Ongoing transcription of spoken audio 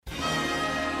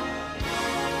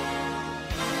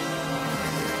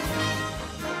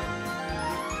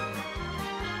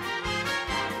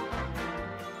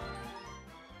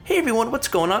Hey everyone, what's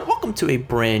going on? Welcome to a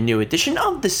brand new edition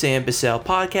of the Sam Bussell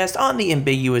Podcast on the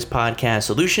Ambiguous Podcast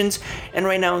Solutions. And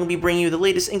right now I'm going to be bringing you the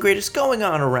latest and greatest going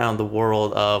on around the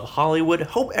world of Hollywood.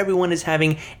 Hope everyone is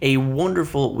having a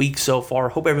wonderful week so far.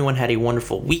 Hope everyone had a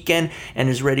wonderful weekend and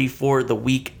is ready for the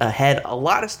week ahead. A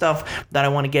lot of stuff that I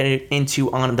want to get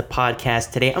into on the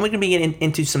podcast today. I'm going to be getting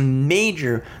into some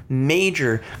major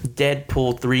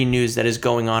Deadpool 3 news that is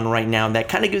going on right now that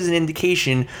kind of gives an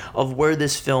indication of where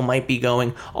this film might be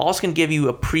going. Also going to give you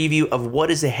a preview of what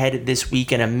is ahead this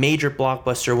week, and a major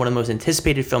blockbuster, one of the most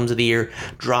anticipated films of the year,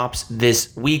 drops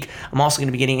this week. I'm also going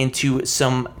to be getting into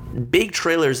some big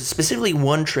trailers, specifically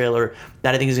one trailer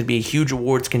that I think is going to be a huge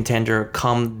awards contender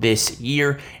come this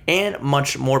year, and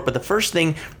much more. But the first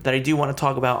thing that I do want to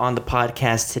talk about on the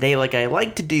podcast today, like I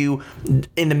like to do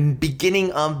in the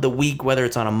beginning of the week, whether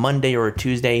it's on a Monday or a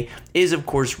Tuesday, is of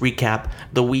course recap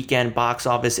the weekend box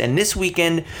office. And this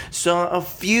weekend saw a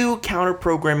few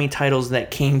counter-programming titles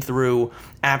that came through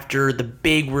after the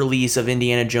big release of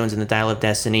Indiana Jones and the Dial of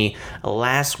Destiny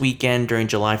last weekend during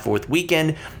July 4th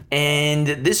weekend. And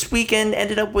this weekend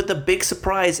ended up with a big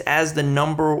surprise as the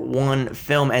number one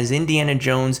film, as Indiana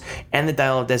Jones and the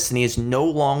Dial of Destiny is no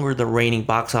longer the reigning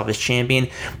box office champion.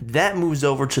 That moves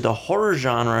over to the horror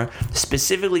genre,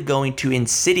 specifically going to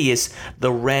Insidious,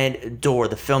 The Red Door.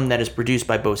 The film that is produced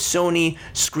by both Sony,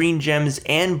 Screen Gems,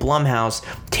 and Blumhouse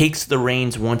takes the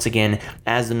reins once again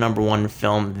as the number one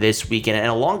film this weekend.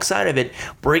 And alongside of it,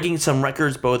 breaking some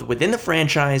records both within the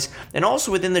franchise and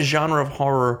also within the genre of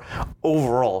horror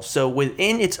overall. So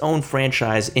within its own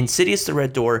franchise, Insidious The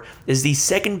Red Door is the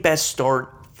second best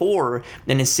start for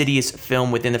an Insidious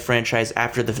film within the franchise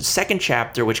after the second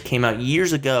chapter, which came out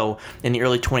years ago in the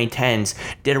early 2010s,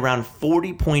 did around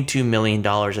 $40.2 million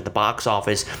at the box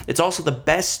office. It's also the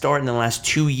best start in the last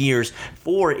 2 years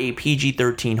for a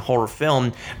PG-13 horror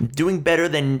film, doing better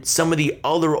than some of the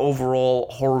other overall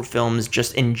horror films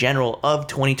just in general of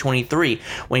 2023.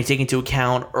 When you take into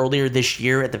account earlier this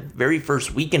year, at the very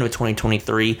first weekend of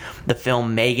 2023, the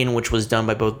film Megan, which was done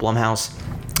by both Blumhouse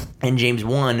and James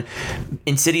Wan,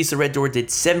 Insidious The Red Door did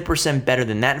 7% better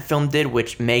than that film did,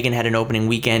 which Megan had an opening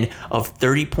weekend of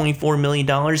 $30.4 million,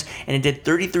 and it did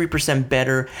 33%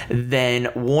 better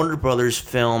than Warner Brothers'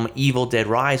 film Evil Dead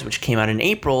Rise, which came out in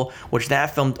April, which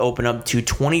that film opened up to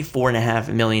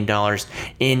 $24.5 million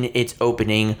in its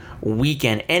opening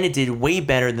weekend, and it did way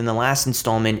better than the last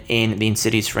installment in the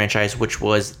Insidious franchise, which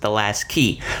was The Last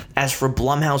Key. As for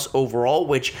Blumhouse overall,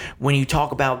 which when you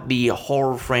talk about the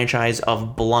horror franchise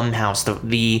of Blumhouse,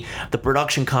 the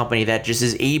production company that just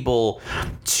is able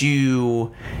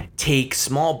to take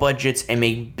small budgets and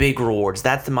make big rewards.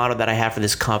 That's the motto that I have for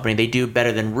this company. They do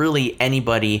better than really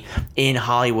anybody in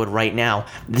Hollywood right now.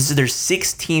 This is their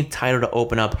 16th title to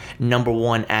open up number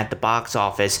one at the box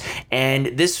office.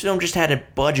 And this film just had a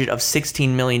budget of $16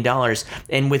 million.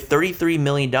 And with $33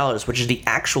 million, which is the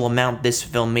actual amount this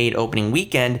film made opening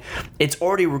weekend, it's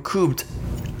already recouped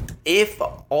if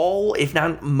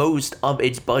not most of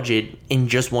its budget in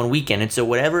just one weekend. And so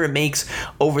whatever it makes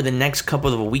over the next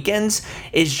couple of weekends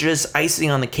is just icing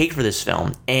on the cake for this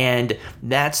film. And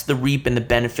that's the reap and the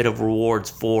benefit of rewards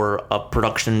for a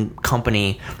production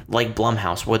company like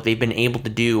Blumhouse, what they've been able to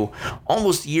do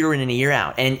almost year in and year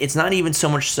out. And it's not even so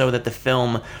much so that the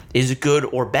film is good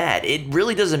or bad. It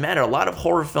really doesn't matter. A lot of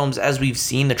horror films, as we've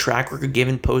seen the track record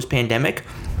given post-pandemic,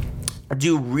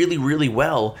 do really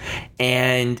well,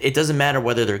 and it doesn't matter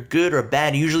whether they're good or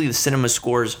bad. Usually the cinema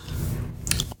scores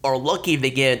are lucky if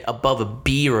they get above a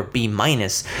B or a B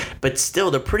minus, but still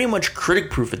they're pretty much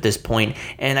critic proof at this point.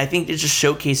 And I think it just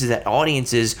showcases that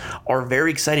audiences are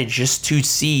very excited just to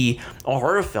see a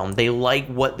horror film. They like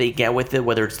what they get with it,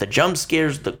 whether it's the jump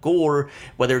scares, the gore,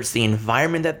 whether it's the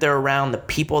environment that they're around, the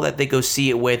people that they go see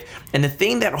it with. And the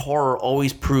thing that horror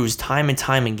always proves time and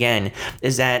time again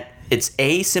is that it's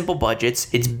A, simple budgets,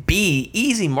 it's B,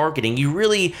 easy marketing. You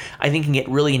really, I think, can get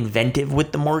really inventive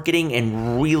with the marketing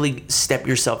and really step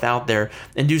yourself out there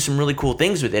and do some really cool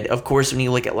things with it. Of course, when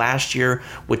you look at last year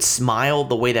with Smile,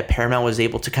 the way that Paramount was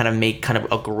able to kind of make kind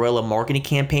of a guerrilla marketing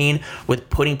campaign with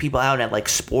putting people out at like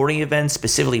sporting events,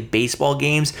 specifically baseball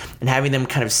games, and having them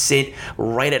kind of sit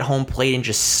right at home plate and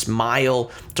just smile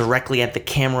directly at the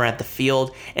camera at the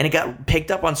field. And it got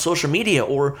picked up on social media.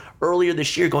 Or earlier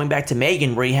this year, going back to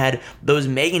Megan, where you had those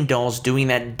Megan dolls doing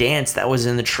that dance that was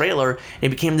in the trailer. It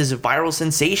became this viral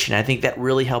sensation. I think that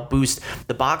really helped boost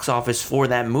the box office for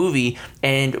that movie.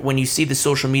 And when you see the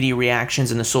social media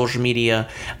reactions and the social media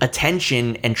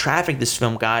attention and traffic this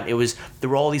film got, there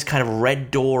were all these kind of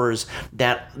red doors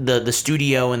that the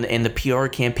studio and the PR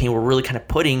campaign were really kind of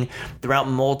putting throughout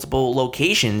multiple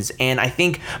locations. And I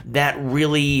think that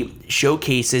really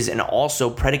showcases and also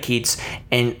predicates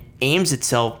and aims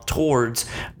itself towards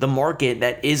the market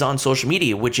that is on social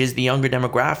media, which is the younger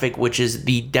demographic, which is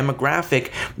the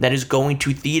demographic that is going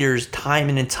to theaters time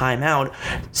in and time out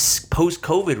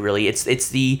post-COVID, really. It's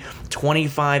the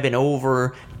 25 and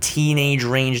over teenage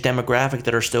range demographic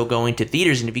that are still going to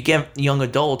theaters. And if you get young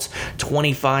adults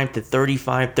 25 to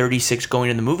 35, 36 going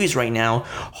to the movies right now,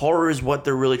 horror is what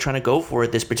they're really trying to go for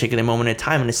at this particular moment in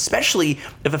time. And especially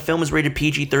if a film is rated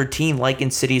PG-13 like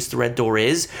Insidious The Red Door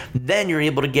is, then you're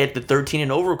able to get the 13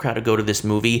 and over crowd to go to this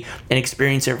movie and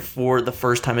experience it for the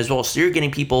first time as well. So you're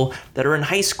getting people that are in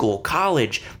high school,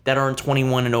 college, that are in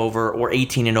 21 and over or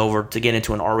 18 and over to get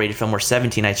into an R-rated film, or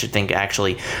 17 I should think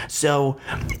actually. So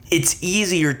it's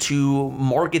easier to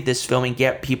market this film and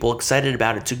get people excited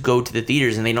about it to go to the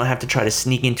theaters, and they don't have to try to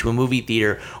sneak into a movie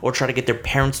theater or try to get their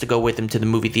parents to go with them to the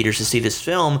movie theaters to see this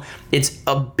film. It's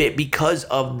a bit because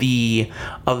of the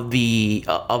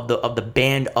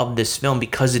band of this film,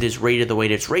 because it is rated the way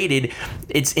it's rated.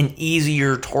 It's an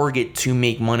easier target to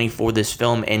make money for this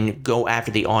film and go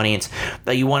after the audience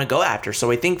that you want to go after.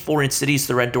 So I think for Insidious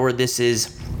The Red Door, this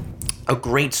is a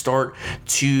great start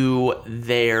to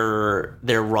their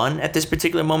run at this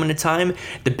particular moment in time.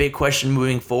 The big question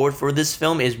moving forward for this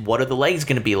film is, what are the legs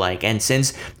going to be like? And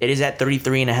since it is at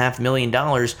 $33.5 million,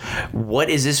 what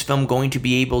is this film going to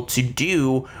be able to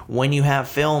do when you have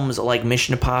films like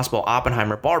Mission Impossible,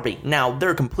 Oppenheimer, Barbie? Now,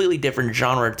 there are completely different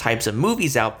genre types of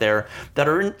movies out there that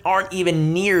aren't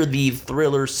even near the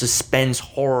thriller, suspense,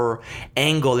 horror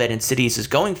angle that Insidious is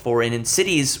going for. And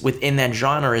Insidious within that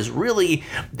genre is really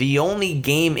the only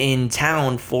game in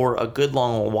town for a good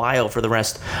long while for the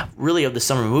rest really of the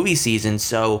summer movie season.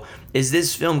 So is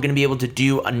this film going to be able to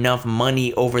do enough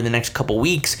money over the next couple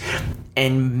weeks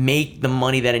and make the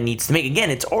money that it needs to make? Again,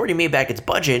 it's already made back its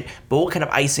budget, but what kind of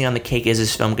icing on the cake is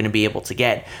this film going to be able to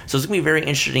get? So it's going to be very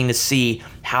interesting to see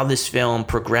how this film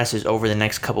progresses over the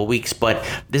next couple weeks. But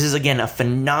this is, again, a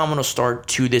phenomenal start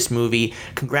to this movie.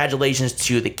 Congratulations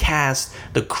to the cast,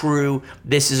 the crew.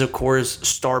 This is, of course,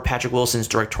 star Patrick Wilson's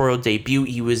directorial debut.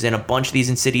 He was in a bunch of these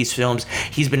Insidious films.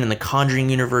 He's been in the Conjuring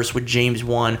universe with James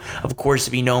Wan. Of course,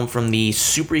 if you know him from the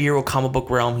superhero comic book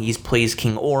realm, he plays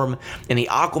King Orm in the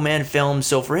Aquaman film.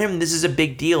 So for him, this is a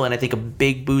big deal, and I think a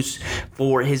big boost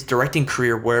for his directing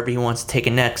career wherever he wants to take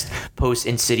it next post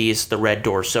Insidious The Red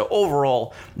Door. So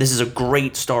overall, this is a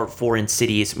great start for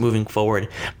Insidious moving forward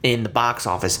in the box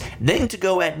office. Then to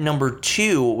go at number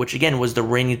 2, which again was the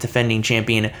reigning defending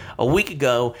champion a week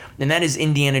ago, and that is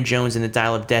Indiana Jones and the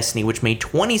Dial of Destiny, which made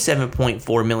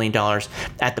 $27.4 million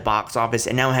at the box office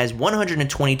and now has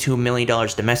 $122 million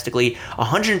domestically,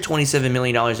 $127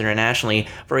 million internationally,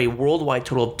 for a worldwide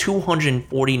total of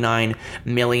 $249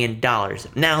 million.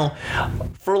 Now,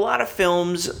 for a lot of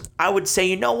films, I would say,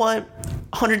 you know what?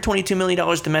 $122 million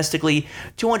domestically,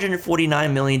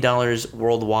 $249 million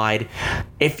worldwide.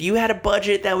 If you had a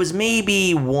budget that was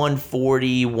maybe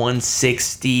 $140,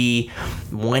 $160,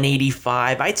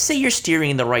 $185, I'd say you're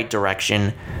steering in the right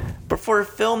direction. But for a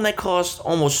film that costs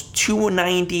almost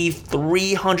 $290,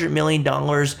 $300 million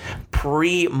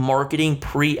pre-marketing,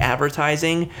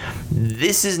 pre-advertising,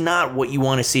 this is not what you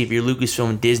want to see if you're Lucasfilm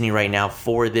and Disney right now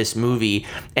for this movie.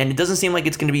 And it doesn't seem like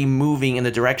it's going to be moving in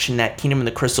the direction that Kingdom of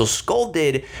the Crystal Skull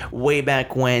did way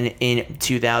back when in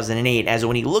 2008. As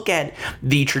when you look at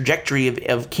the trajectory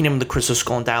of Kingdom of the Crystal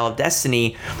Skull and Dial of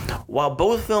Destiny, while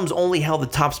both films only held the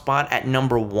top spot at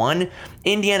number 1,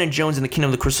 Indiana Jones and the Kingdom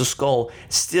of the Crystal Skull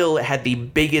still had the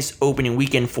biggest opening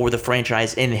weekend for the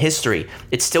franchise in history.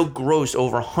 It still grossed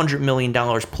over $100 million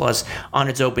plus on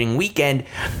its opening weekend,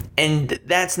 and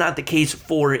that's not the case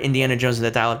for Indiana Jones and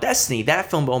the Dial of Destiny. That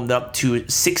film opened up to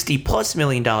 $60 plus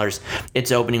million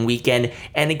its opening weekend,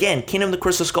 and again, Kingdom of the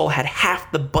Crystal Skull had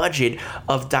half the budget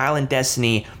of Dial and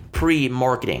Destiny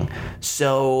pre-marketing.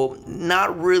 So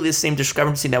not really the same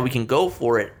discrepancy that we can go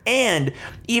for it. And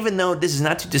even though this is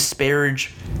not to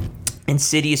disparage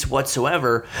Insidious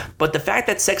whatsoever, but the fact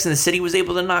that Sex and the City was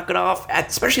able to knock it off,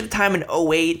 especially at the time in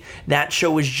 2008, that show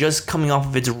was just coming off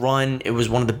of its run. It was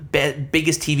one of the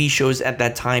biggest TV shows at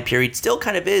that time period. Still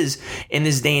kind of is in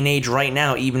this day and age right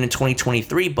now, even in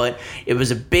 2023. But it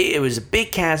was a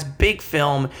big cast, big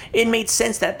film. It made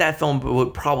sense that that film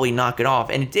would probably knock it off,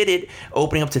 and it did it,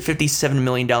 opening up to $57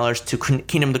 million to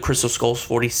Kingdom of the Crystal Skull's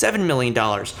 $47 million.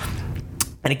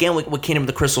 And again, with Kingdom of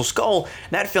the Crystal Skull,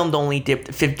 that film only dipped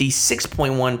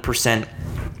 56.1%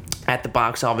 at the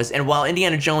box office. And while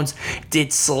Indiana Jones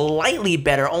did slightly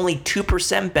better, only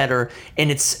 2% better in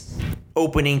its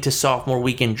opening to sophomore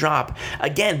weekend drop,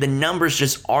 again, the numbers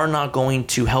just are not going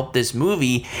to help this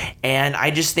movie. And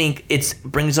I just think it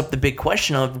brings up the big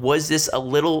question of, was this a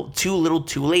little too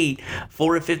late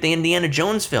for a fifth Indiana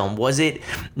Jones film? Was it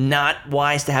not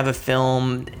wise to have a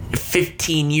film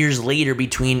 15 years later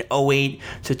between 2008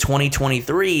 to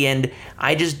 2023? And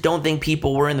I just don't think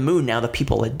people were in the mood. Now, the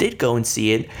people that did go and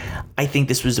see it, I think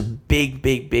this was a big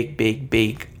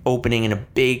opening and a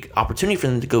big opportunity for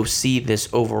them to go see this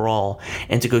overall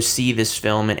and to go see this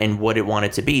film and what it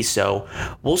wanted to be. So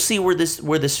we'll see where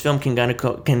this film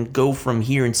can go from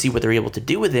here and see what they're able to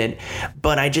do with it.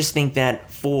 But I just think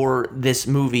that for this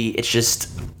movie, it's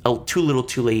just too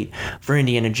late for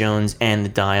Indiana Jones and the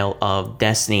Dial of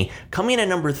Destiny. Coming in at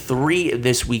number 3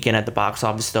 this weekend at the box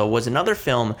office, though, was another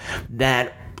film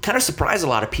that kind of surprised a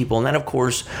lot of people, and that, of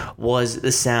course, was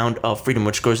The Sound of Freedom,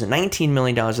 which grossed $19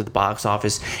 million at the box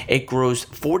office. It grossed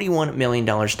 $41 million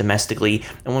domestically,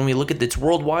 and when we look at its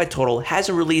worldwide total, it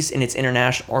hasn't released in its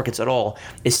international markets at all.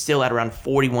 It's still at around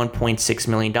 $41.6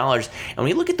 million. And when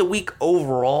you look at the week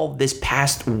overall, this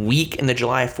past week in the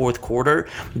July 4th quarter,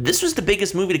 this was the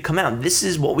biggest movie to come out. This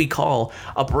is what we call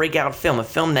a breakout film, a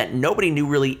film that nobody knew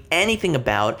really anything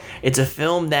about. It's a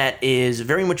film that is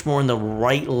very much more in the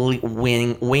right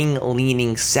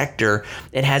wing-leaning sector.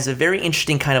 It has a very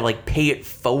interesting kind of like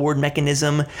pay-it-forward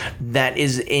mechanism that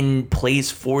is in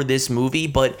place for this movie,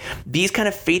 but these kind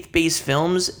of faith-based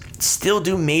films still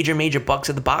do major bucks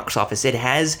at the box office. It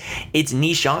has its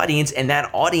niche audience, and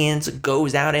that audience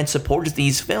goes out and supports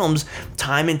these films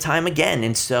time and time again.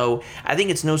 And so I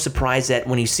think it's no surprise that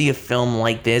when you see a film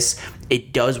like this,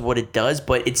 it does what it does,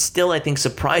 but it still, I think,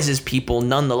 surprises people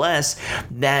nonetheless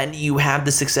that you have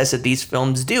the success that these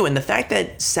films do. And the fact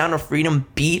that Sound of Freedom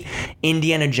beat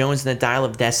Indiana Jones and the Dial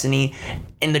of Destiny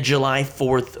in the July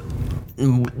 4th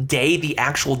day, the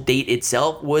actual date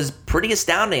itself, was pretty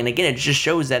astounding. And again, it just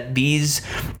shows that these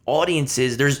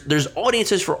audiences, there's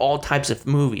audiences for all types of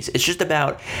movies. It's just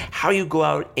about how you go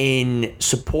out in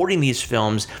supporting these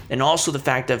films, and also the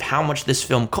fact of how much this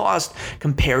film cost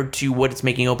compared to what it's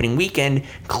making opening weekend.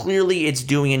 Clearly, it's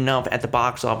doing enough at the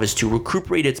box office to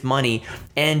recuperate its money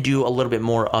and do a little bit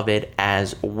more of it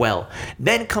as well.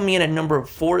 Then coming in at number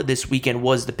 4 this weekend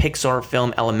was the Pixar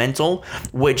film Elemental,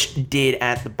 which did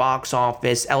at the box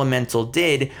office, Elemental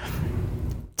did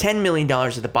 $10 million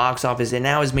at the box office, and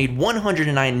now has made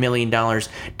 $109 million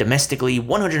domestically,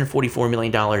 $144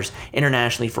 million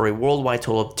internationally, for a worldwide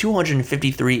total of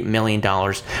 $253 million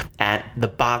at the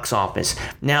box office.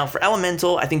 Now, for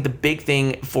Elemental, I think the big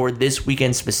thing for this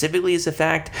weekend specifically is the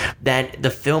fact that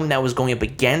the film that was going up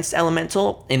against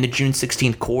Elemental in the June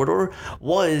 16th corridor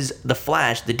was The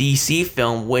Flash, the DC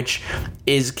film, which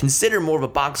is considered more of a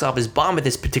box office bomb at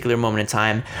this particular moment in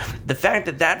time. The fact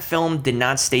that that film did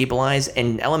not stabilize,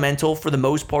 and Elemental, for the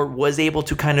most part, was able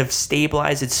to kind of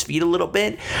stabilize its feet a little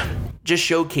bit, just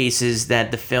showcases that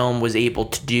the film was able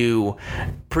to do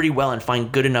pretty well and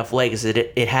find good enough legs that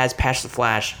it has passed The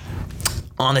Flash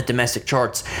on the domestic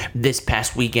charts this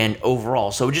past weekend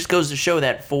overall. So it just goes to show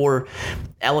that for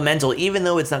Elemental, even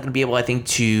though it's not going to be able, I think,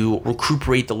 to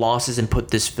recuperate the losses and put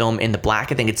this film in the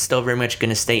black, I think it's still very much going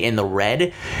to stay in the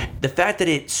red. The fact that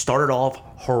it started off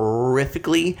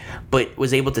horrifically but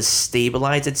was able to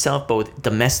stabilize itself both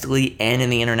domestically and in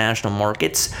the international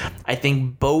markets, I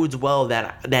think bodes well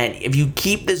that if you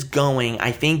keep this going,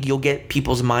 I think you'll get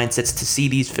people's mindsets to see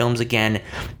these films again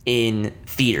in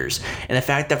theaters. And the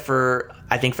fact that for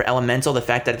Elemental, the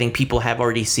fact that I think people have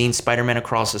already seen Spider-Man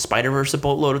Across the Spider-Verse a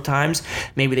boatload of times,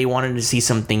 maybe they wanted to see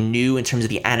something new in terms of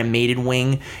the animated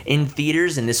wing in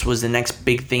theaters, and this was the next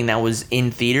big thing that was in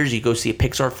theaters. You go see a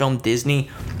Pixar film, Disney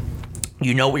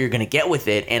you know what you're going to get with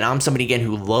it. And I'm somebody, again,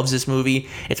 who loves this movie.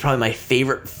 It's probably my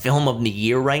favorite film of the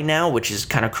year right now, which is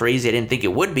kind of crazy. I didn't think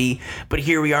it would be, but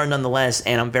here we are nonetheless.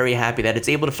 And I'm very happy that it's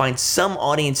able to find some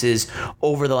audiences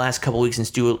over the last couple weeks and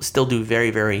still do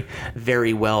very, very,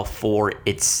 very well for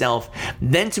itself.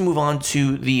 Then to move on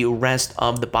to the rest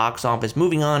of the box office,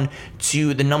 moving on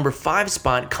to the number 5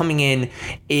 spot, coming in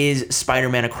is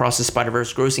Spider-Man Across the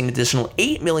Spider-Verse, grossing an additional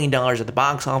 $8 million at the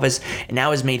box office, and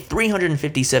now has made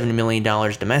 $357 million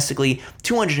domestically,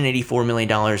 $284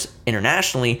 million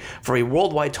internationally, for a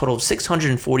worldwide total of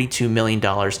 $642 million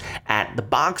at the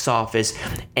box office.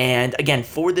 And again,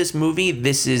 for this movie,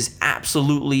 this is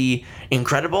absolutely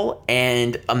incredible,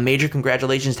 and a major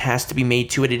congratulations has to be made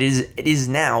to it. It is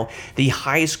now the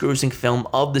highest grossing film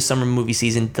of the summer movie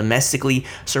season domestically,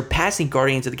 surpassing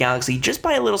Guardians of the Galaxy just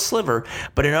by a little sliver,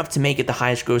 but enough to make it the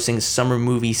highest grossing summer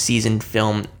movie season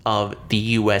film of the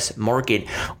US market,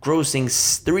 grossing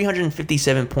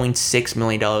 $357.6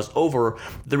 million over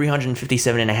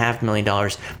 $357.5 million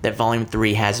that Volume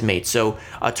 3 has made. So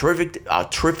a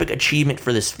terrific achievement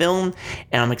for this film,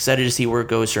 and I'm excited to see where it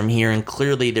goes from here. And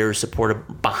clearly there's support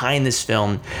behind this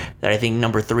film that I think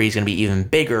number 3 is going to be even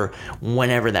bigger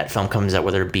whenever that film comes out,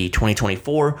 whether it be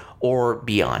 2024 or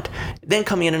beyond. Then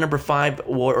coming in at number 5,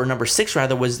 or number 6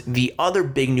 rather, was the other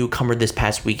big newcomer this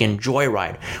past weekend,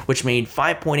 Joyride, which made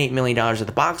 $5.8 million at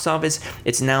the box office.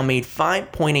 It's now made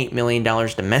 $5.8 million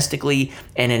domestically,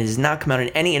 and it has not come out in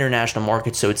any international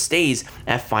market, so it stays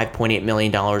at $5.8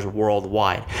 million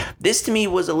worldwide. This to me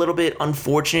was a little bit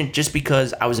unfortunate, just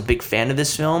because I was a big fan of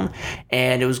this film,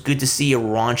 and it was good to see a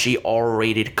raunchy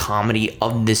R-rated comedy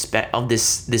of this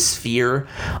sphere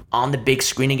on the big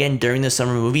screen again during the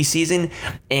summer movie season.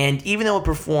 And even though it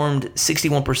performed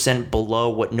 61% below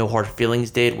what No Hard Feelings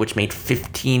did, which made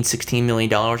 $16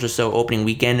 million or so opening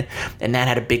weekend, and that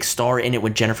had a big star in it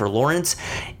with Jennifer Lawrence,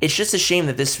 it's just a shame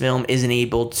that this film isn't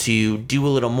able to do a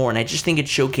little more. And I just think it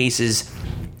showcases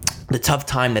the tough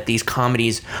time that these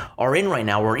comedies are in right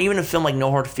now, where even a film like No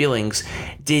Hard Feelings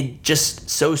did just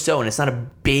so, and it's not a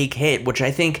big hit, which I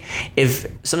think if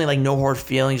something like No Hard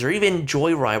Feelings or even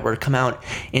Joyride were to come out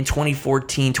in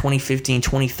 2014, 2015,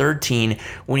 2013,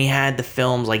 when you had the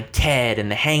films like Ted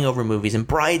and the Hangover movies and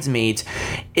Bridesmaids,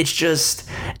 it's just,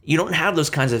 you don't have those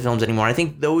kinds of films anymore. I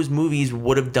think those movies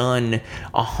would have done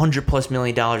 $100+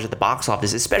 million at the box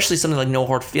office, especially something like No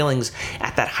Hard Feelings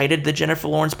at that height of the Jennifer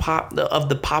Lawrence pop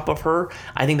of her.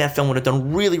 I think that film would have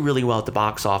done really, really well at the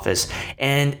box office.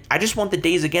 And I just want the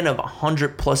days again of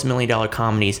 $100+ million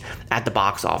comedies at the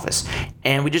box office.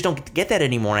 And we just don't get that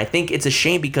anymore. And I think it's a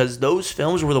shame, because those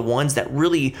films were the ones that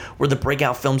really were the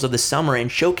breakout films of the summer and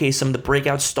showcased some of the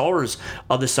breakout stars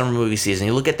of the summer movie season.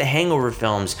 You look at the Hangover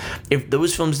films. If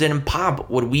those films didn't pop,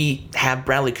 would we have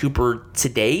Bradley Cooper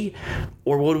today?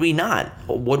 Or would we not?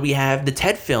 Would we have the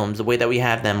Ted films the way that we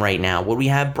have them right now? Would we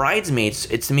have Bridesmaids?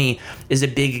 It, to me, is a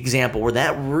big example where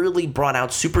that really brought out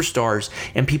superstars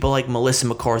and people like Melissa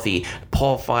McCarthy,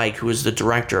 Paul Feig, who was the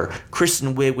director.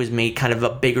 Kristen Wiig was made kind of a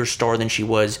bigger star than she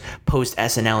was post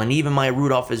SNL, and even Maya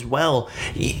Rudolph as well.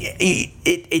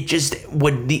 It just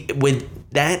would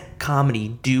that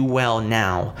comedy do well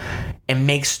now and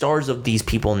make stars of these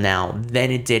people now than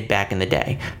it did back in the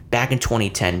day, back in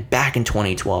 2010, back in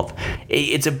 2012?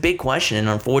 It's a big question, and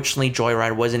unfortunately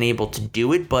Joyride wasn't able to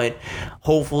do it, but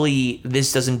hopefully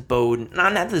this doesn't bode,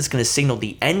 not that it's going to signal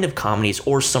the end of comedies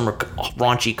or summer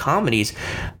raunchy comedies,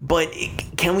 but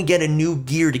can we get a new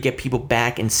gear to get people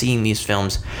back and seeing these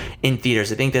films in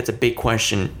theaters? I think that's a big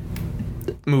question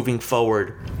moving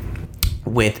forward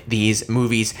with these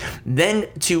movies. Then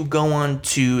to go on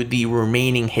to the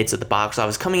remaining hits at the box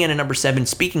office, coming in at number 7,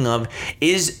 speaking of,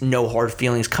 is No Hard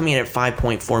Feelings, coming in at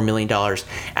 $5.4 million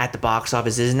at the box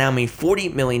office. It has now made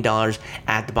 $40 million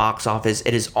at the box office.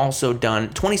 It has also done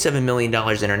 $27 million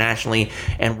internationally,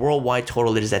 and worldwide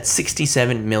total it is at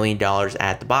 $67 million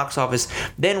at the box office.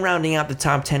 Then rounding out the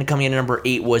top 10, coming in at number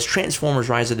 8, was Transformers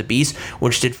Rise of the Beast,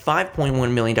 which did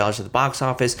 $5.1 million at the box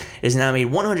office. It has now made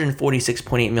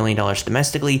 $146.8 million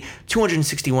domestically,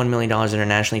 $261 million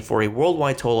internationally, for a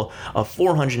worldwide total of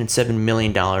 $407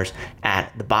 million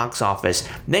at the box office.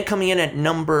 Then coming in at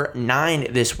number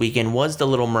 9 this weekend was The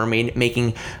Little Mermaid,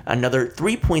 making another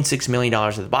 $3.6 million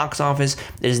at the box office.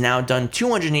 It has now done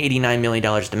 $289 million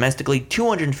domestically,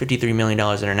 $253 million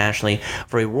internationally,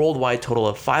 for a worldwide total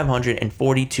of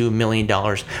 $542 million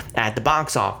at the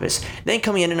box office. Then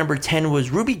coming in at number 10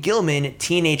 was Ruby Gillman,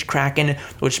 Teenage Kraken,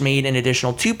 which made an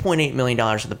additional $2.8 million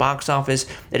at the box office. office.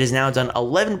 It has now done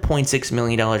 $11.6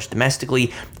 million domestically,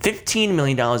 $15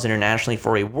 million internationally,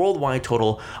 for a worldwide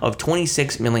total of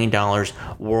 $26 million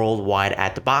worldwide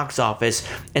at the box office.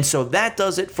 And so that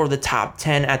does it for the top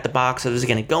 10 at the box office.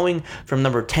 Again, going from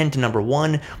number 10 to number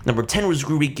 1. Number 10 was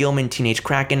Ruby Gillman, Teenage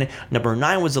Kraken. Number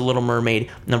 9 was The Little Mermaid.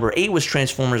 Number 8 was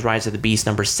Transformers Rise of the Beast.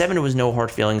 Number 7 was No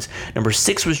Hard Feelings. Number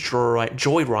 6 was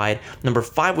Joyride. Number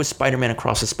 5 was Spider-Man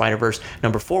Across the Spider-Verse.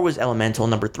 Number 4 was Elemental.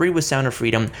 Number 3 was Sound of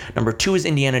Freedom. Number 2 is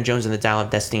Indiana Jones and the Dial of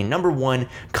Destiny. Number 1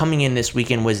 coming in this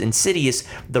weekend was Insidious,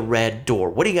 The Red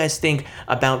Door. What do you guys think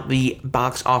about the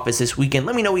box office this weekend?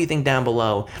 Let me know what you think down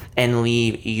below and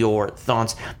leave your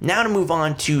thoughts. Now to move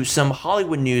on to some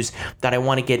Hollywood news that I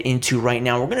want to get into right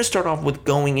now. We're going to start off with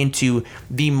going into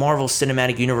the Marvel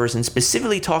Cinematic Universe and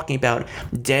specifically talking about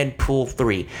Deadpool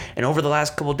 3. And over the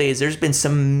last couple days, there's been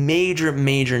some major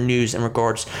news in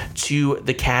regards to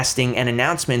the casting and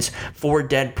announcements for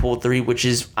Deadpool 3, which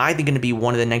is, I think, going to be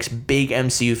one of the next big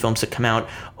MCU films to come out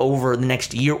over the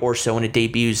next year or so when it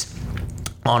debuts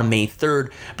on May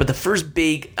 3rd. But the first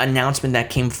big announcement that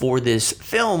came for this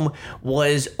film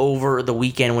was over the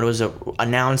weekend when it was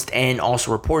announced and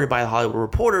also reported by the Hollywood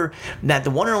Reporter that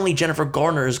the one and only Jennifer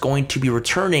Garner is going to be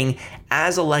returning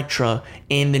as Elektra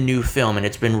in the new film. And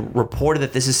it's been reported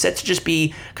that this is set to just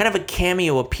be kind of a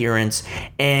cameo appearance.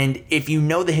 And if you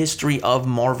know the history of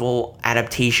Marvel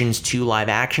adaptations to live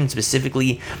action,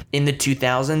 specifically in the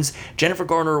 2000s, Jennifer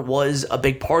Garner was a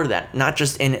big part of that, not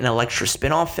just in an Elektra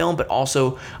spin-off film, but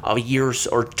also a year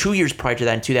or 2 years prior to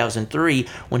that in 2003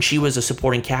 when she was a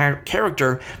supporting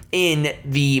character in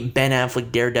the Ben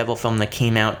Affleck Daredevil film that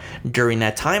came out during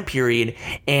that time period.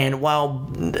 And while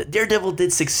Daredevil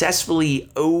did successfully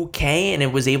okay and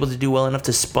it was able to do well enough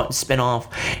to spin off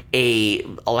a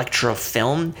Elektra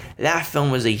film, that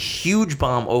film was a huge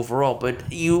bomb overall. But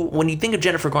when you think of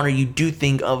Jennifer Garner, you do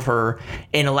think of her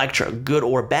in Elektra, good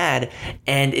or bad.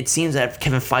 And it seems that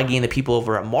Kevin Feige and the people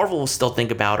over at Marvel still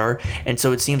think about her, and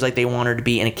so it seems like they want her to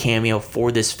be in a cameo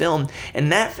for this film.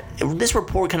 And this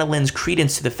report kind of lends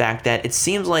credence to the fact that it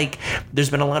seems like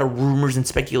there's been a lot of rumors and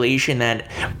speculation that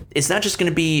it's not just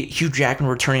going to be Hugh Jackman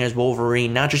returning as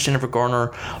Wolverine, not just Jennifer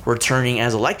Garner returning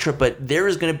as Elektra, but there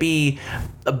is going to be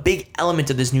a big element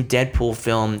of this new Deadpool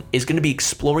film is going to be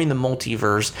exploring the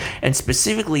multiverse, and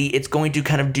specifically it's going to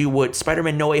kind of do what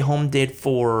Spider-Man No Way Home did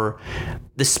for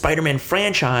the Spider-Man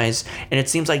franchise, and it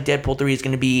seems like Deadpool 3 is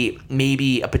going to be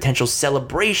maybe a potential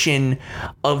celebration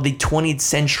of the 20th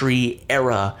century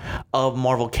era of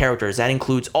Marvel characters. That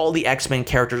includes all the X-Men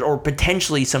characters, or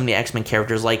potentially some of the X-Men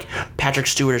characters like Patrick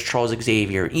Stewart as Charles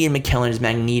Xavier, Ian McKellen as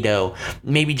Magneto,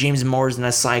 maybe James Marsden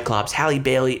as Cyclops, Halle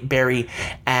Berry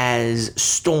as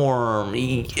Storm,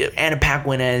 Anna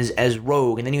Paquin as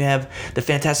Rogue, and then you have the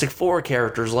Fantastic Four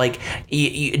characters like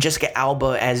Jessica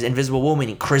Alba as Invisible Woman,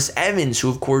 and Chris Evans,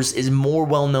 who of course is more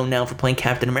well known now for playing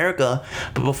Captain America,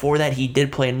 but before that he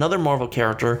did play another Marvel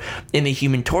character in the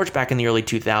Human Torch back in the early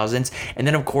 2000s, and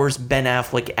then of course Ben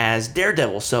Affleck as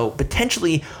Daredevil. So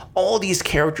potentially all these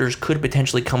characters could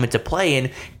potentially come into play,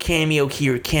 and cameo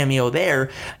here, cameo there.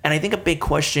 And I think a big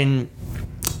question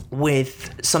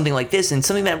with something like this, and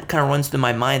something that kind of runs through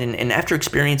my mind, and after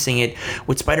experiencing it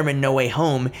with Spider-Man No Way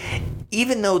Home,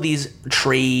 even though these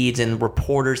trades and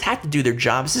reporters have to do their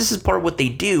jobs, this is part of what they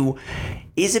do.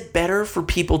 Is it better for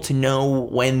people to know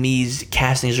when these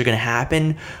castings are going to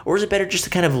happen, or is it better just to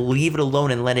kind of leave it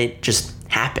alone and let it just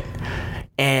happen?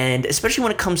 And especially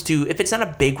when it comes to, if it's not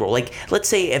a big role, like let's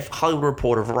say if Hollywood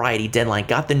Reporter, Variety, Deadline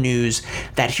got the news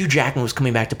that Hugh Jackman was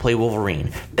coming back to play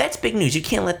Wolverine, that's big news. You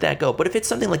can't let that go. But if it's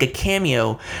something like a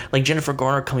cameo, like Jennifer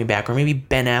Garner coming back, or maybe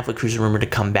Ben Affleck, who's rumored to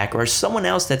come back, or someone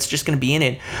else that's just going to be in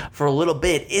it for a little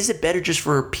bit, is it better just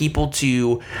for people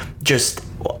to just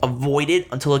avoid it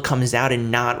until it comes out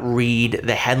and not read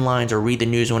the headlines or read the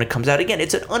news when it comes out? Again,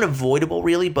 it's an unavoidable,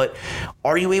 really, but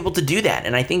are you able to do that?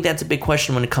 And I think that's a big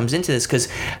question when it comes into this, because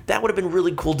that would have been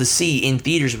really cool to see in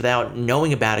theaters without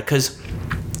knowing about it, because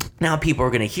now people are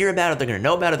going to hear about it, they're going to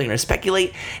know about it, they're going to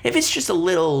speculate. If it's just a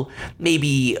little,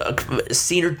 maybe a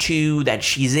scene or two that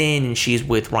she's in, and she's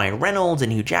with Ryan Reynolds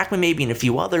and Hugh Jackman maybe and a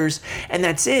few others, and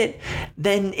that's it,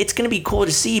 then it's going to be cool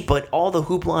to see, but all the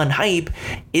hoopla and hype,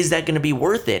 is that going to be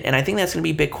worth it? And I think that's going to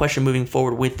be a big question moving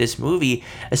forward with this movie,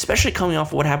 especially coming off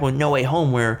of what happened with No Way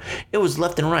Home, where it was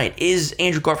left and right. Is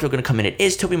Andrew Garfield going to come in it?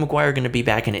 Is Tobey Maguire going to be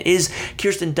back in it? Is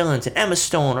Kirsten Dunst and Emma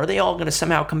Stone, are they all going to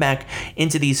somehow come back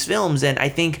into these films? And I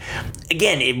think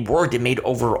again, it worked. It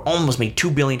almost made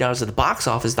 $2 billion at the box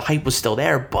office. The hype was still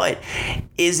there, but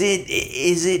is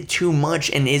it too much,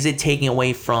 and is it taking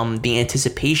away from the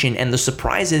anticipation and the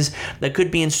surprises that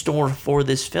could be in store for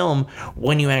this film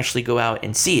when you actually go out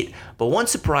and see it? But one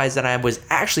surprise that I was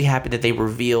actually happy that they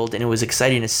revealed, and it was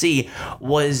exciting to see,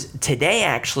 was today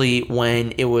actually,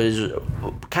 when it was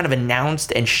kind of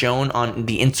announced and shown on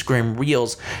the Instagram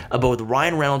Reels of both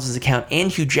Ryan Reynolds' account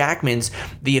and Hugh Jackman's,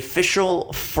 the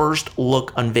official first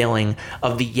look unveiling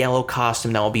of the yellow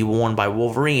costume that will be worn by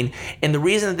Wolverine. And the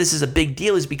reason that this is a big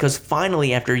deal is because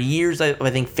finally, after years,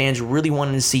 I think fans really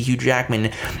wanted to see Hugh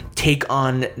Jackman take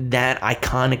on that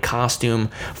iconic costume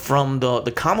from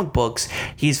the comic books.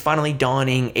 He's finally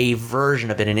donning a version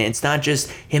of it, and it's not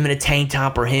just him in a tank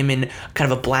top or him in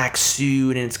kind of a black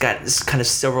suit and it's got this kind of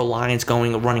silver lines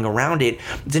running around it.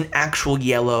 It's an actual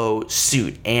yellow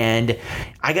suit, and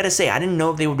I gotta say, I didn't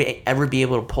know if they would ever be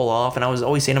able to pull off, and I was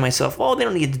always saying to myself, well, they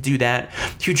don't need to do that.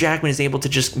 Hugh Jackman is able to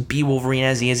just be Wolverine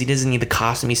as he is. He doesn't need the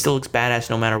costume. He still looks badass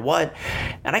no matter what.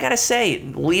 And I gotta say,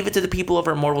 leave it to the people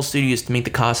over at Marvel Studios to make the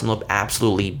costume look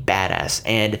absolutely badass,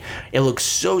 and it looks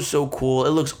so cool. It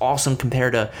looks awesome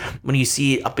compared to when you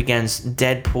see it up against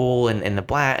Deadpool and the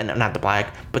black, and not the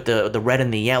black, but the red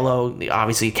and the yellow.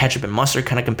 Obviously, ketchup and mustard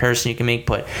kind of comparison you can make,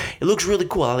 but it looks really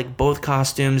cool. I like both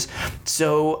costumes.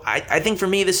 So I think for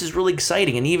me, this is really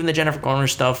exciting. And even the Jennifer Garner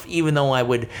stuff, even though I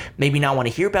would maybe not want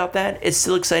to hear about that, it's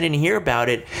still exciting to hear about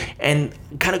it. And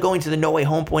kind of going to the No Way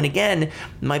Home point again,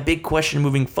 my big question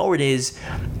moving forward is,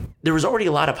 there was already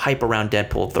a lot of hype around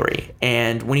Deadpool 3.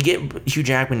 And when you get Hugh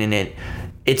Jackman in it,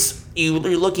 you're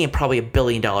looking at probably $1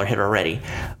 billion hit already.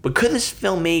 But could this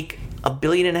film make $1.5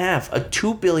 billion,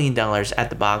 $2 billion at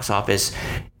the box office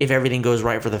if everything goes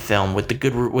right for the film, with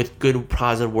good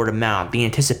positive word of mouth, the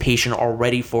anticipation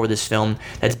already for this film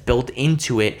that's built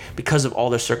into it because of all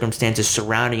the circumstances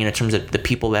surrounding it in terms of the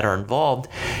people that are involved?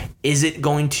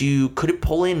 Could it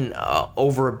pull in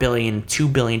over $1 billion,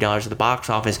 $2 billion at the box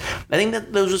office? I think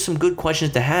that those are some good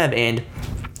questions to have, and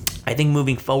I think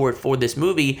moving forward for this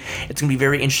movie, it's going to be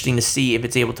very interesting to see if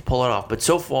it's able to pull it off. But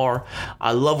so far,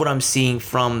 I love what I'm seeing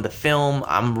from the film.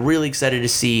 I'm really excited to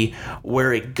see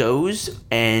where it goes,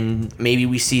 and maybe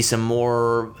we see some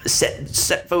more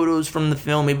set photos from the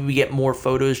film. Maybe we get more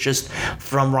photos just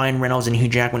from Ryan Reynolds and Hugh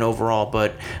Jackman overall.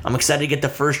 But I'm excited to get the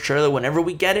first trailer whenever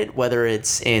we get it, whether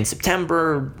it's in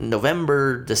September,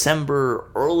 November, December,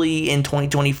 early in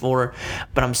 2024.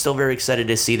 But I'm still very excited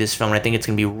to see this film, and I think it's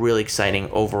going to be really exciting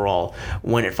overall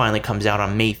when it finally comes out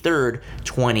on May 3rd,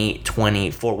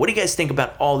 2024. What do you guys think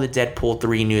about all the Deadpool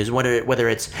 3 news, whether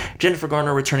it's Jennifer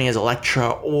Garner returning as Elektra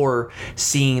or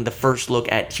seeing the first look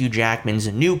at Hugh Jackman's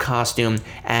new costume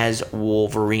as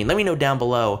Wolverine? Let me know down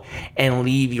below and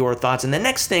leave your thoughts. And the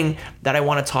next thing that I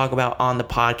want to talk about on the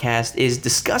podcast is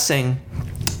discussing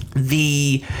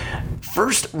the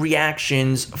first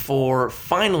reactions to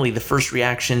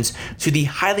the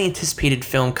highly anticipated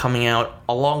film coming out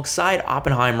alongside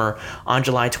Oppenheimer on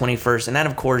July 21st. And that,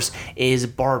 of course, is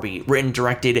Barbie, written,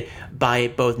 directed by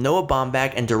both Noah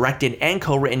Baumbach and directed and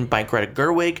co-written by Greta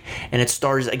Gerwig. And it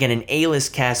stars, again, an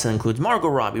A-list cast that includes Margot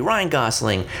Robbie, Ryan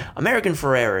Gosling, American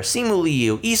Ferrera, Simu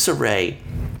Liu, Issa Rae,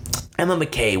 Emma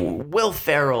McKay, Will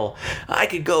Ferrell. I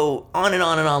could go on and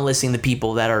on and on listing the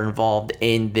people that are involved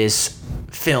in this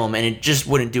film, and it just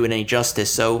wouldn't do it any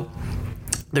justice. So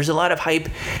there's a lot of hype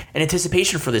and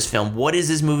anticipation for this film. What is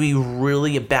this movie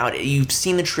really about? You've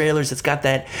seen the trailers. It's got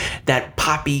that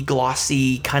poppy,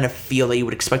 glossy kind of feel that you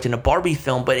would expect in a Barbie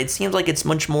film, but it seems like it's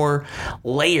much more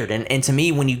layered. And to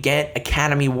me, when you get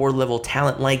Academy Award level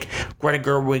talent like Greta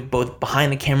Gerwig, both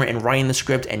behind the camera and writing the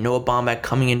script, and Noah Baumbach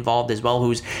coming involved as well,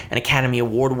 who's an Academy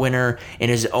Award winner in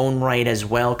his own right as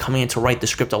well, coming in to write the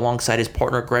script alongside his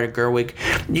partner Greta Gerwig,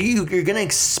 you're going to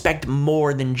expect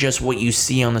more than just what you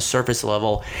see on the surface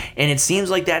level. And it seems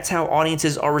like that's how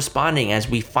audiences are responding, as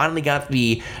we finally got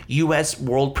the U.S.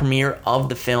 world premiere of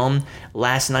the film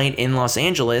last night in Los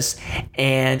Angeles,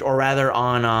 or rather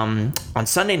on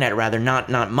Sunday night,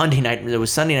 not Monday night. It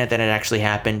was Sunday night that it actually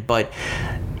happened, but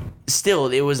still,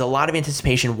 it was a lot of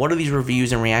anticipation. What are these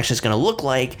reviews and reactions going to look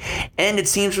like? And it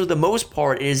seems for the most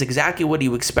part, it is exactly what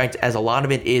you expect, as a lot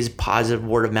of it is positive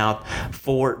word of mouth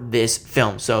for this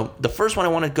film. So the first one I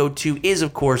want to go to is,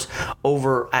 of course,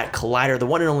 over at Collider, the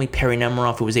one and only Perry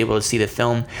Nemiroff, who was able to see the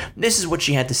film. This is what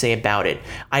she had to say about it.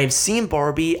 I have seen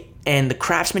Barbie. and the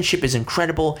craftsmanship is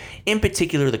incredible. In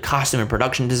particular, the costume and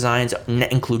production designs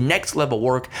include next level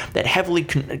work that heavily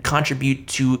contribute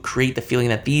to create the feeling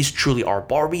that these truly are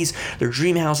Barbies, their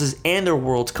dream houses, and their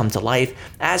worlds come to life.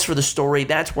 As for the story,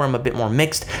 that's where I'm a bit more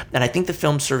mixed, and I think the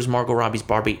film serves Margot Robbie's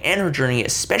Barbie and her journey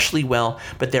especially well,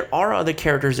 but there are other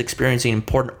characters experiencing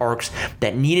important arcs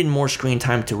that needed more screen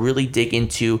time to really dig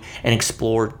into and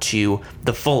explore to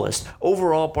the fullest.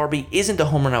 Overall, Barbie isn't the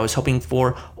home run I was hoping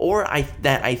for, or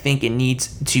that I think it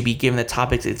needs to be given the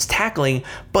topics it's tackling,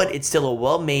 but it's still a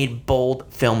well-made,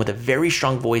 bold film with a very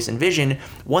strong voice and vision,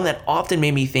 one that often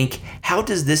made me think, how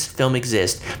does this film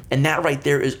exist? And that right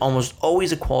there is almost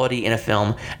always a quality in a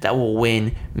film that will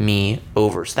win me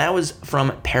over. So that was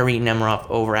from Perry Nemiroff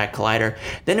over at Collider.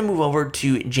 Then to move over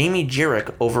to Jamie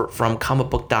Jerick over from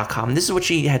comicbook.com. This is what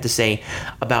she had to say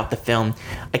about the film.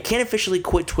 I can't officially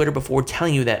quit Twitter before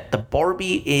telling you that the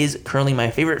Barbie is currently my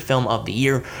favorite film of the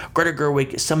year. Greta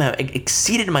Gerwig somehow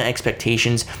exceeded my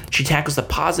expectations. She tackles the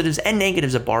positives and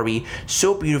negatives of Barbie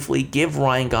so beautifully. Give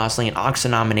Ryan Gosling an Oscar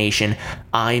nomination.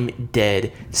 I'm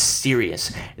dead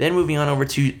serious. Then moving on over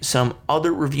to some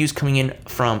other reviews coming in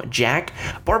from Jack.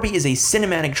 Barbie is a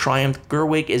cinematic triumph.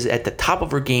 Gerwig is at the top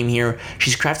of her game here.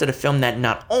 She's crafted a film that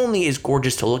not only is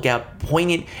gorgeous to look at,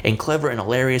 poignant and clever and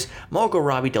hilarious, Margot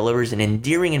Robbie delivers an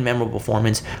endearing and memorable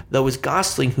performance, though it's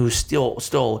Gosling who still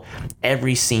stole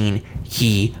every scene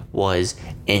he was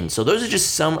in. So those are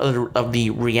just some of the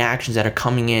reactions that are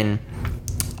coming in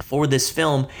for this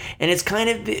film, and it's kind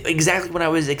of exactly what I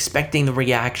was expecting the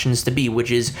reactions to be, which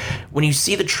is when you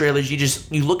see the trailers,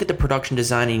 you look at the production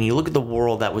design and you look at the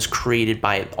world that was created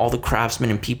by all the craftsmen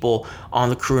and people on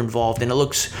the crew involved, and it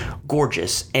looks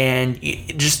gorgeous. And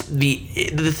just the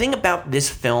thing about this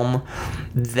film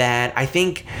that I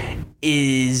think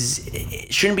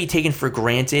shouldn't be taken for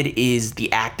granted is the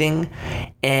acting.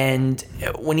 And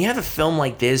when you have a film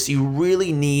like this, you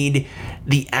really need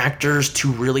the actors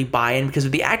to really buy in, because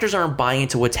if the actors aren't buying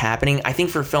into what's happening, I think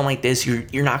for a film like this,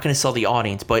 you're not going to sell the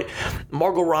audience. But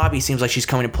Margot Robbie seems like she's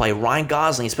coming to play. Ryan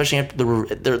Gosling, especially after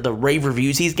the rave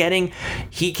reviews he's getting,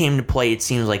 he came to play. It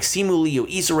seems like Simu Liu,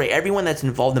 Issa Rae, everyone that's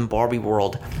involved in Barbie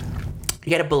world. You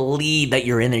gotta believe that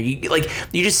you're in there.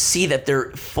 You just see that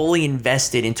they're fully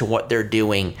invested into what they're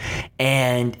doing,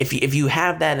 and if you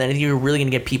have that, then you're really gonna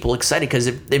get people excited. Because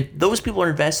if those people are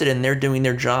invested and they're doing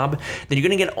their job, then you're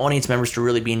gonna get audience members to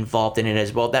really be involved in it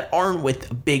as well, that aren't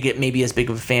maybe as big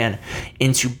of a fan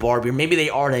into Barbie, or maybe they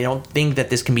are. They don't think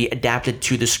that this can be adapted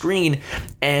to the screen,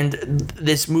 and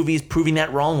this movie is proving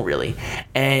that wrong, really.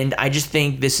 And I just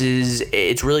think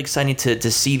it's really exciting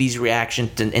to see these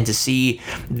reactions and to see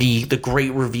the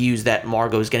great reviews that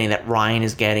Margot is getting, that Ryan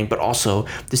is getting, but also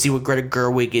to see what Greta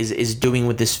Gerwig is doing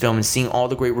with this film, and seeing all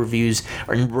the great reviews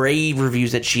and rave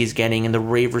reviews that she is getting, and the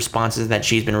rave responses that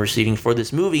she's been receiving for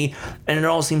this movie, and it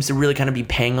all seems to really kind of be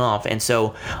paying off. And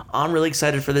so I'm really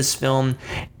excited for this film.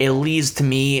 It leaves to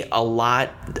me a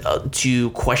lot to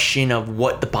question of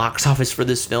what the box office for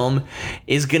this film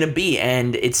is gonna be,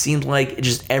 and it seems like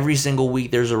just every single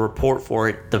week there's a report for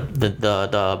it.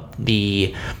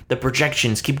 The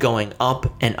projections keep going up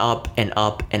and up and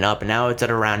up and up, and now it's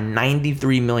at around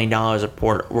 $93 million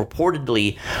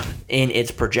reportedly in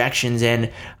its projections.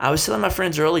 And I was telling my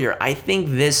friends earlier, I think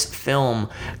this film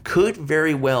could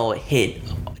very well hit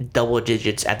double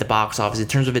digits at the box office in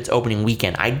terms of its opening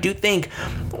weekend. I do think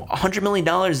 $100 million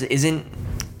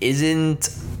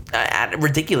isn't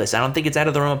ridiculous. I don't think it's out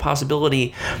of the realm of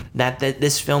possibility that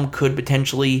this film could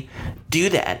potentially do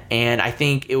that. And I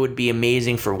think it would be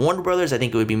amazing for Warner Brothers. I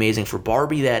think it would be amazing for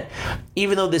Barbie, that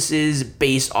even though this is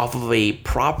based off of a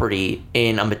property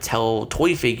in a Mattel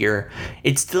toy figure,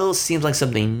 it still seems like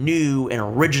something new and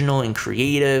original and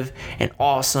creative and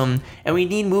awesome. And we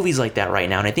need movies like that right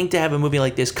now. And I think to have a movie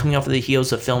like this coming off of the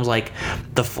heels of films like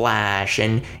The Flash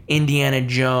and Indiana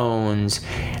Jones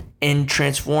and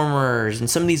Transformers and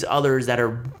some of these others that are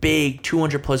big,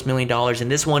 $200+ million,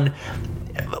 and this one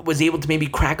was able to maybe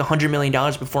crack $100 million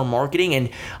before marketing, and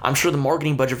I'm sure the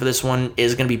marketing budget for this one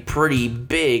is going to be pretty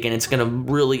big, and it's going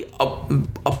to really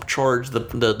upcharge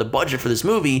the budget for this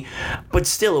movie. But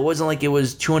still, it wasn't like it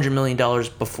was $200 million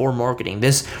before marketing.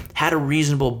 This had a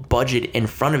reasonable budget in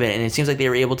front of it, and it seems like they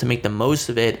were able to make the most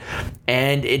of it,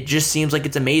 and it just seems like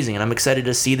it's amazing. And I'm excited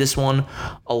to see this one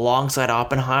alongside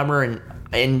Oppenheimer,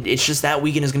 and it's just that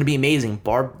weekend is going to be amazing.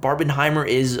 Barbenheimer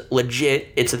is legit.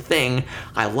 It's a thing.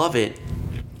 I love it.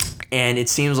 And it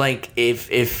seems like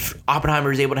if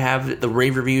Oppenheimer is able to have the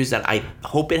rave reviews that I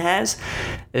hope it has,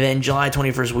 then July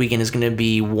 21st weekend is going to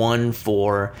be one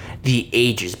for the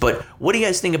ages. But what do you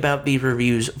guys think about these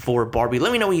reviews for Barbie?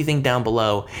 Let me know what you think down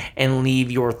below and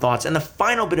leave your thoughts. And the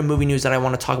final bit of movie news that I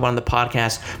want to talk about on the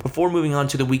podcast before moving on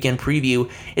to the weekend preview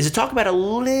is to talk about a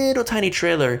little tiny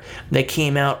trailer that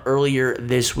came out earlier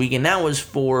this week. And that was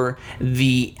for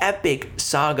the epic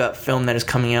saga film that is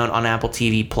coming out on Apple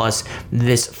TV Plus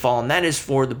this fall. And that is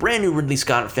for the brand new Ridley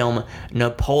Scott film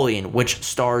Napoleon, which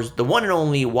stars the one and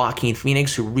only Joaquin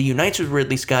Phoenix, who reunites with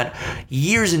Ridley Scott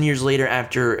years and years later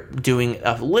after doing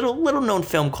a little known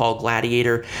film called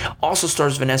Gladiator. Also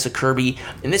stars Vanessa Kirby,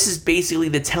 and this is basically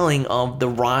the telling of the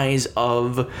rise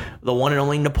of the one and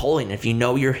only Napoleon. If you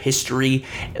know your history,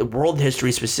 world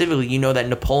history specifically, you know that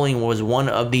Napoleon was one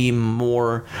of the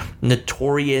more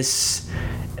notorious,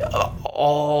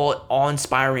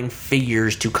 awe-inspiring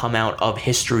figures to come out of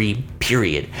history,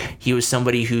 period. He was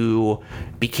somebody who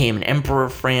became an emperor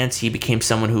of France. He became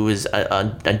someone who was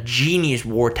a genius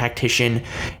war tactician,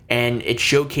 and it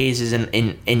showcases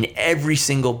in every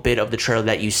single bit of the trailer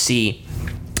that you see.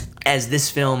 As this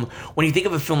film, when you think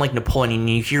of a film like Napoleon and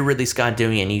you hear Ridley Scott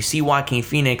doing it and you see Joaquin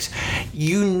Phoenix,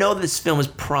 you know this film is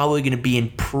probably going to be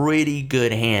in pretty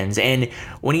good hands. And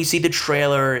when you see the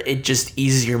trailer, it just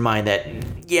eases your mind that,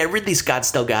 yeah, Ridley Scott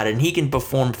still got it and he can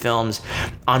perform films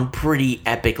on pretty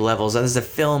epic levels. As the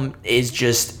film is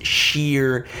just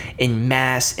sheer in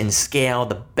mass and scale,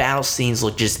 the battle scenes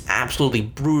look just absolutely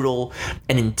brutal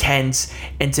and intense.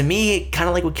 And to me, kind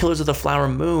of like with Killers of the Flower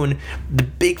Moon, the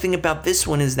big thing about this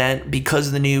one is that because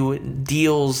of the new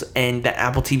deals and that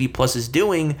Apple TV Plus is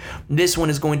doing, this one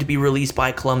is going to be released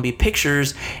by Columbia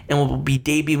Pictures and will be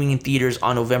debuting in theaters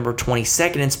on November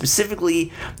 22nd. And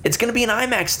specifically, it's going to be in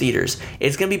IMAX theaters.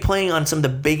 It's going to be playing on some of the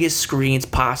biggest screens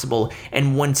possible.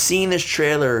 And when seeing this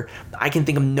trailer, I can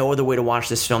think of no other way to watch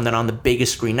this film than on the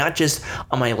biggest screen, not just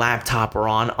on my laptop or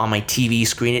on my TV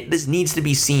screen. This needs to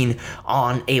be seen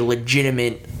on a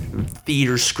legitimate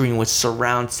theater screen with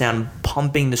surround sound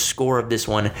pumping the score of this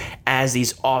one as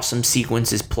these awesome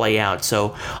sequences play out.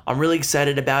 So I'm really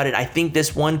excited about it. I think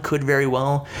this one could very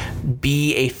well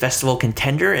be a festival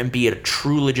contender and be a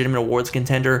true legitimate awards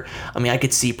contender. I mean, I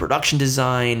could see production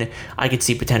design, I could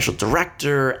see potential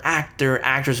director, actor,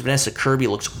 actress. Vanessa Kirby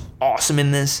looks awesome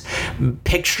in this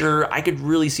picture. I could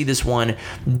really see this one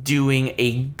doing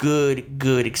a good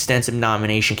extensive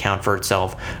nomination count for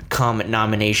itself come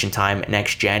nomination time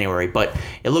next January. But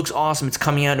it looks awesome. It's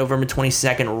coming out November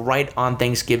 22nd, right on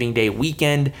Thanksgiving Day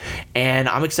weekend, and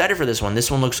I'm excited for this one. This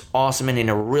one looks awesome and in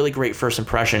a really great first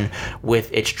impression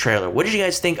with its trailer. What did you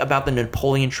guys think about the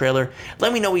Napoleon trailer?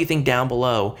 Let me know what you think down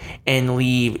below and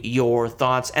leave your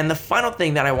thoughts. And the final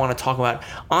thing that I want to talk about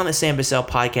on the Sam Bussell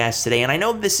Podcast today, and I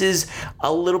know this is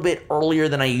a little bit earlier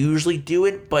than I usually do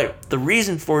it, but the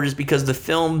reason for it is because the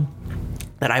film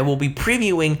that I will be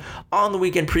previewing on the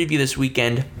weekend preview this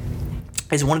weekend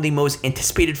is one of the most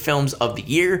anticipated films of the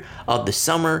year, of the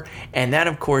summer, and that,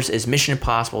 of course, is Mission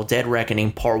Impossible: Dead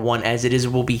Reckoning Part 1, as it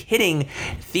will be hitting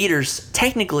theaters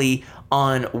technically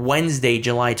on Wednesday,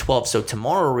 July 12th, so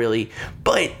tomorrow really,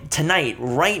 but tonight,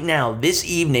 right now, this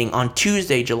evening, on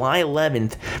Tuesday, July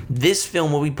 11th, this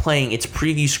film will be playing its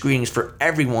preview screenings for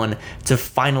everyone to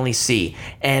finally see,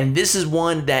 and this is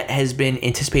one that has been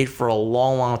anticipated for a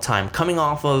long time, coming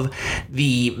off of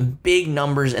the big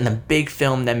numbers and the big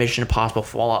film that Mission Impossible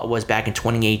Fallout was back in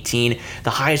 2018, the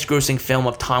highest grossing film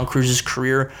of Tom Cruise's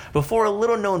career, before a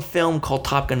little known film called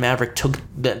Top Gun Maverick took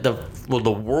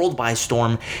the world by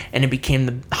storm, and it became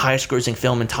the highest grossing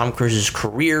film in Tom Cruise's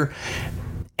career.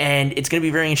 And it's going to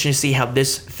be very interesting to see how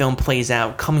this film plays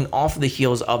out coming off of the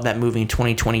heels of that movie in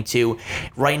 2022.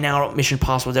 Right now, Mission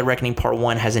Impossible: Dead Reckoning Part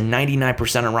 1 has a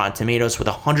 99% on Rotten Tomatoes with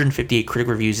 158 critic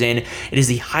reviews in. It is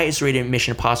the highest rated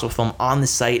Mission Impossible film on the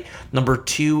site. Number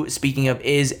 2, speaking of,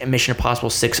 is Mission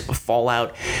Impossible 6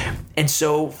 Fallout. And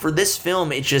so for this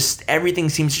film, it just, everything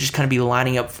seems to just kind of be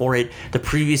lining up for it. The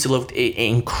previews looked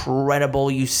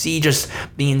incredible. You see just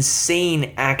the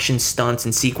insane action stunts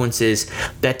and sequences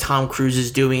that Tom Cruise is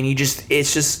doing. And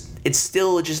it's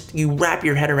still just, you wrap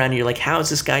your head around it. You're like, how is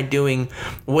this guy doing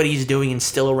what he's doing and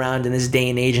still around in this day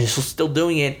and age and still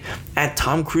doing it at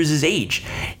Tom Cruise's age?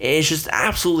 It's just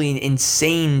absolutely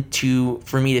insane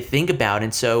for me to think about.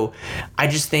 And so I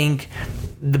just think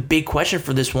the big question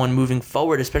for this one moving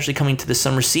forward, especially coming to the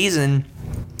summer season,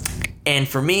 And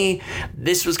for me,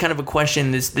 this was kind of a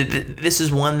question. This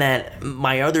is one that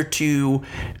my other two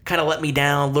kind of let me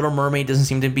down. Little Mermaid doesn't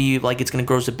seem to be like it's going to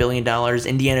gross $1 billion.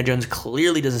 Indiana Jones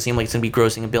clearly doesn't seem like it's going to be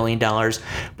grossing $1 billion.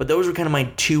 But those were kind of my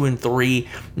 2 and 3.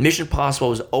 Mission Impossible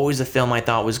was always a film I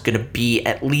thought was going to be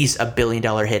at least $1 billion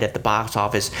hit at the box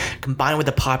office. Combined with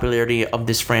the popularity of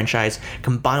this franchise,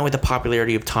 combined with the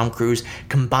popularity of Tom Cruise,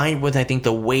 combined with, I think,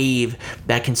 the wave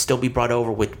that can still be brought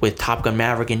over with Top Gun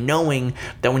Maverick, and knowing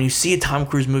that when you see a Tom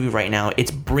Cruise movie right now,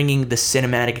 it's bringing the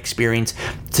cinematic experience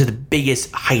to the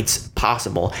biggest heights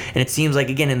possible. And it seems like,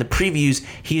 again, in the previews,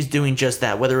 he's doing just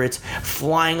that, whether it's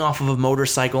flying off of a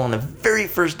motorcycle on the very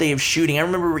first day of shooting. I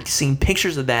remember seeing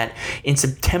pictures of that in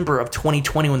September of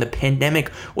 2020 when the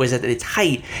pandemic was at its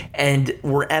height, and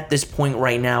we're at this point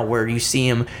right now where you see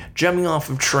him jumping off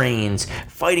of trains,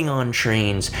 fighting on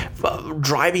trains,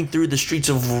 driving through the streets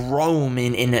of Rome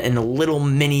in a little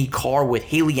mini car with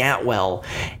Haley Atwell,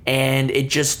 and it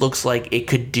just looks like it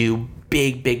could do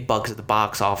big bucks at the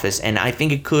box office, and I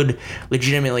think it could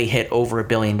legitimately hit over $1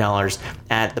 billion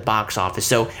at the box office.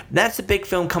 So that's the big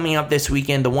film coming out this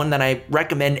weekend, the one that I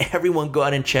recommend everyone go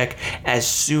out and check as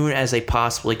soon as they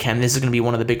possibly can. This is going to be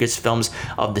one of the biggest films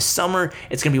of the summer.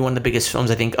 It's going to be one of the biggest films,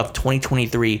 I think, of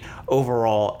 2023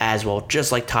 overall as well,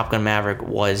 just like Top Gun Maverick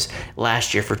was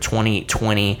last year for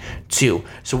 2022.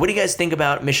 So what do you guys think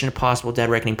about Mission Impossible Dead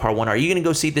Reckoning Part 1? Are you going to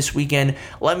go see it this weekend?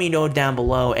 Let me know down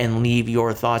below and leave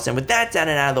your thoughts. And with that out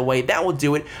and out of the way, that will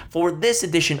do it for this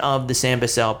edition of the Sam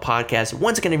Bussell Podcast.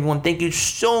 Once again, everyone, thank you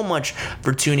so much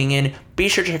for tuning in. Be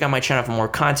sure to check out my channel for more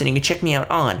content. You can check me out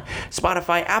on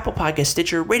Spotify, Apple Podcast,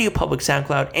 Stitcher, Radio Public,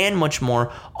 SoundCloud, and much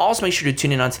more. Also, make sure to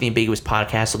tune in onto the Ambiguous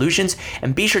Podcast Solutions,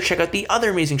 and be sure to check out the other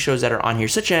amazing shows that are on here,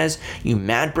 such as You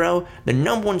Mad Bro, the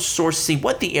 #1 source to see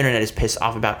what the internet is pissed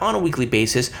off about on a weekly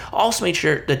basis. Also, make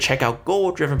sure to check out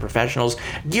Goal-Driven Professionals,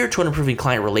 geared toward improving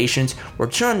client relations,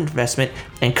 return on investment,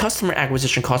 and customer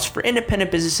acquisition costs for independent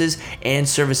businesses and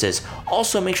services.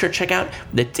 Also, make sure to check out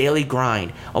The Daily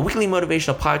Grind, a weekly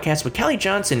motivational podcast with Kelly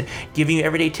Johnson, giving you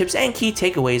everyday tips and key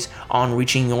takeaways on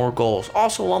reaching your goals.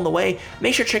 Also, along the way,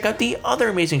 make sure to check out the other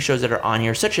amazing shows that are on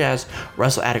here, such as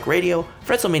Wrestle Addict Radio,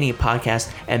 WrestleMania Podcast,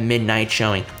 and Midnight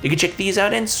Showing. You can check these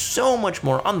out and so much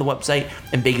more on the website,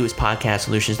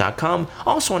 ambiguouspodcastsolutions.com.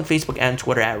 Also on Facebook and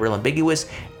Twitter at Real Ambiguous.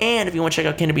 And if you want to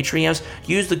check out Canopy Treehouse,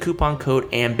 use the coupon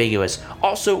code Ambiguous.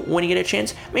 Also, when you get a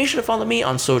chance, make sure to follow me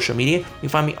on social media. You can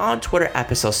find me on Twitter at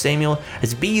Bussell Samuel.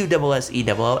 That's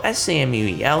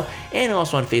BUSSELLSAMUEL. And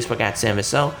also on Facebook at Sam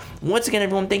Bussell. Once again,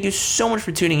 everyone, thank you so much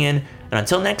for tuning in. And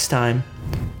until next time,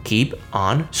 keep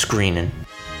on screening.